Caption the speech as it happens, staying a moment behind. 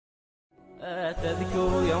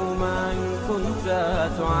تذكر يوما كنت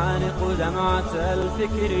تعانق دمعة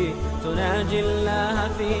الفكر تناجي الله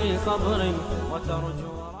في صبر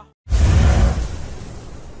وترجو.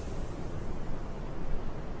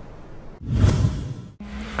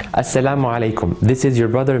 Assalamu alaikum. This is your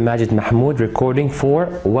brother Majed Mahmoud recording for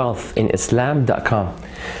wealthinislam.com.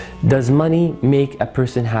 Does money make a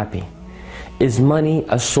person happy? Is money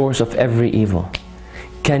a source of every evil?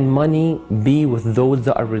 Can money be with those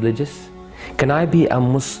that are religious? Can I be a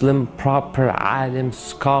Muslim, proper alim,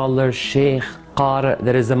 scholar, sheikh, qari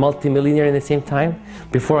that is a multimillionaire in the same time?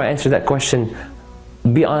 Before I answer that question,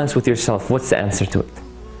 be honest with yourself. What's the answer to it?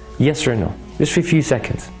 Yes or no? Just for a few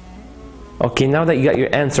seconds. Okay, now that you got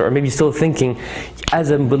your answer, or maybe you're still thinking, as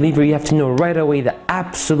a believer you have to know right away that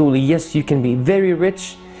absolutely yes, you can be very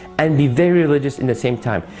rich and be very religious in the same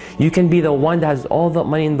time. You can be the one that has all the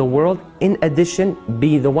money in the world, in addition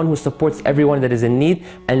be the one who supports everyone that is in need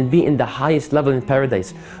and be in the highest level in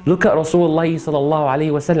paradise. Look at Rasulullah sallallahu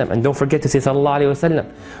alaihi wasallam, and don't forget to say sallallahu alaihi wasallam.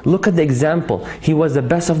 Look at the example. He was the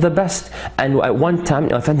best of the best, and at one time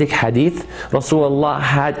in authentic hadith, Rasulullah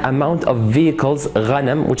had amount of vehicles,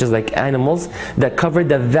 ghanam, which is like animals, that covered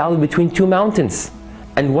the valley between two mountains.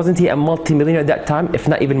 And wasn't he a multi-millionaire at that time, if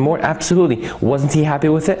not even more? Absolutely. Wasn't he happy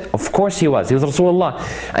with it? Of course he was. He was Rasulullah.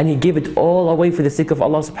 And he gave it all away for the sake of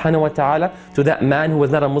Allah subhanahu wa ta'ala to that man who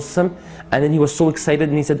was not a Muslim. And then he was so excited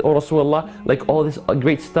and he said, oh Rasulullah, like all this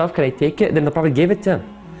great stuff, can I take it? Then the Prophet gave it to him.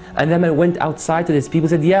 And then man went outside to his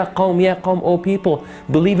people and said, Ya qawm, O people,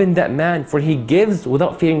 believe in that man, for he gives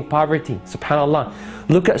without fearing poverty. Subhanallah.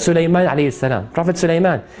 Look at Sulaiman alayhi salam. Prophet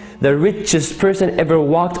Sulaiman, the richest person ever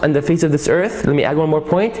walked on the face of this earth. Let me add one more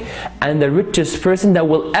point. And the richest person that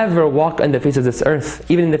will ever walk on the face of this earth.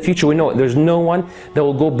 Even in the future we know there's no one that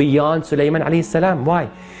will go beyond Sulaiman alayhi salam. Why?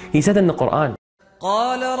 He said in the Quran,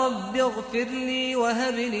 قال رب اغفر لي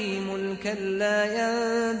وهب لي ملكا لا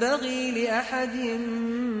ينبغي لأحد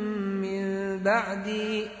من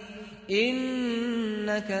بعدي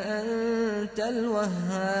إنك أنت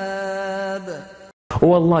الوهاب.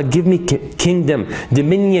 Oh Allah, give me kingdom,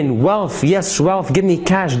 dominion, wealth, yes wealth, give me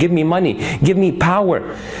cash, give me money, give me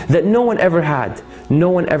power that no one ever had, no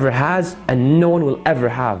one ever has, and no one will ever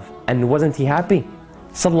have. And wasn't he happy?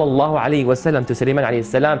 Sallallahu alayhi wasallam to Sulaiman alayhi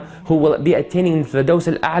salam, who will be attaining Firdaus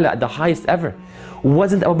al-A'la, the highest ever.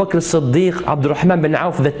 Wasn't Abu Bakr as-Siddiq, Abdurrahman bin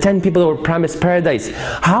Auf, the 10 people that were promised paradise?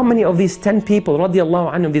 How many of these 10 people,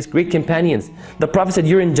 radiallahu anhum, these great companions, the Prophet said,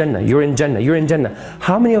 you're in Jannah, you're in Jannah, you're in Jannah.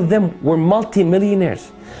 How many of them were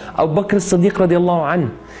multi-millionaires? Abu Bakr as-Siddiq radiallahu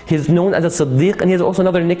anhu, he's known as a Siddiq, and he has also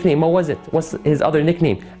another nickname. What was it? What's his other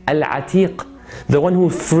nickname? Al-Atiq, the one who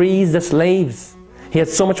frees the slaves. He had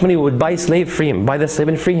so much money, he would buy a slave, free him, buy the slave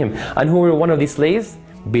and free him. And who were one of these slaves?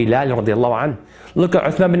 Bilal radiallahu anhu. Look at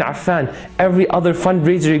Uthman bin Affan, every other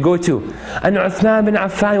fundraiser you go to. And Uthman bin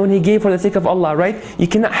Affan, when he gave for the sake of Allah, right? You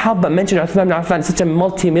cannot help but mention Uthman bin Affan, such a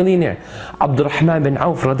multi-millionaire. Abdurrahman bin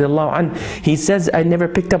Auf radiallahu anhu, he says, I never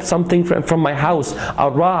picked up something from my house, a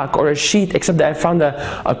rock or a sheet, except that I found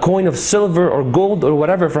a coin of silver or gold or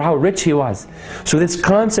whatever, for how rich he was. So this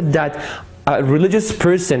concept that a religious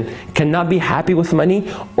person cannot be happy with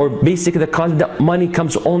money, or basically the concept that money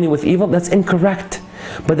comes only with evil, that's incorrect.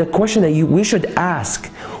 But the question that we should ask,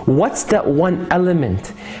 what's that one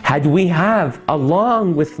element? Had we have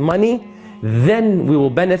along with money, then we will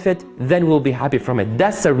benefit, then we'll be happy from it.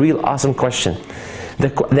 That's a real awesome question.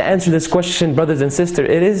 The answer to this question, brothers and sisters,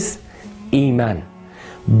 it is Iman.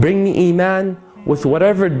 Bring me Iman. With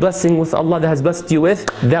whatever blessing with Allah that has blessed you with,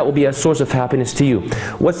 that will be a source of happiness to you.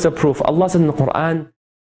 What's the proof? Allah said in the Quran,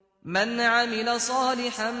 من عمل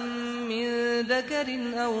صالحا من ذكر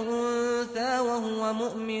أو أنثى وهو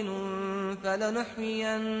مؤمن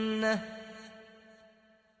فلنحيينه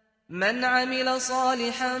من عمل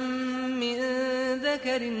صالحا من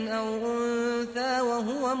ذكر أو أنثى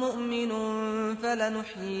وهو مؤمن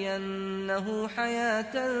فلنحيينه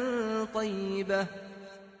حياة طيبة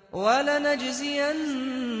وَلَنَجْزِيَنَّهُمْ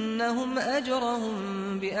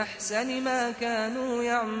أَجْرَهُمْ بِأَحْسَنِ مَا كَانُوا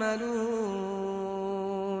يَعْمَلُونَ.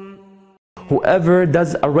 Whoever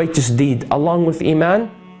does a righteous deed along with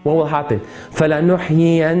Iman, what will happen?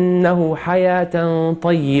 فَلَنُحْيِيَنَّهُ حَيَاةً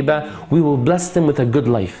طَيِّبَةً. We will bless them with a good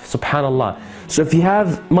life. Subhanallah. So if you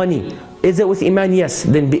have money, is it with Iman? Yes.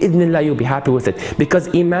 Then bi'idhnillah you'll be happy with it. Because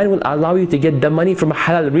Iman will allow you to get the money from a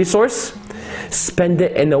halal resource, spend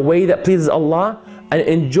it in a way that pleases Allah, and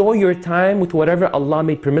enjoy your time with whatever Allah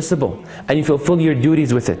made permissible, and you fulfill your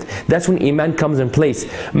duties with it. That's when Iman comes in place.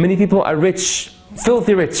 Many people are rich,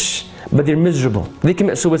 filthy rich, but they're miserable. They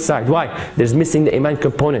commit suicide. Why? There's missing the iman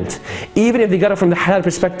component. Even if they got it from the halal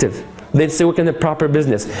perspective, they still work in the proper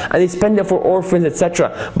business and they spend it for orphans,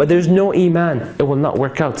 etc. But there's no iman, it will not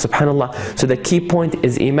work out, subhanAllah. So the key point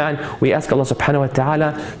is iman. We ask Allah subhanahu wa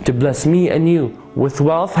ta'ala to bless me and you with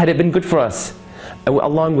wealth, had it been good for us,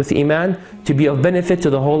 along with iman, to be of benefit to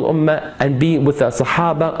the whole ummah and be with the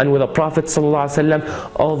Sahaba and with the Prophet sallallahu alaihi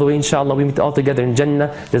wasallam all the way, inshallah. We meet all together in Jannah.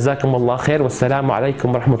 Jazakumullah khair. Wassalamu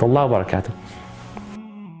alaikum wa rahmatullahi wa barakatuh.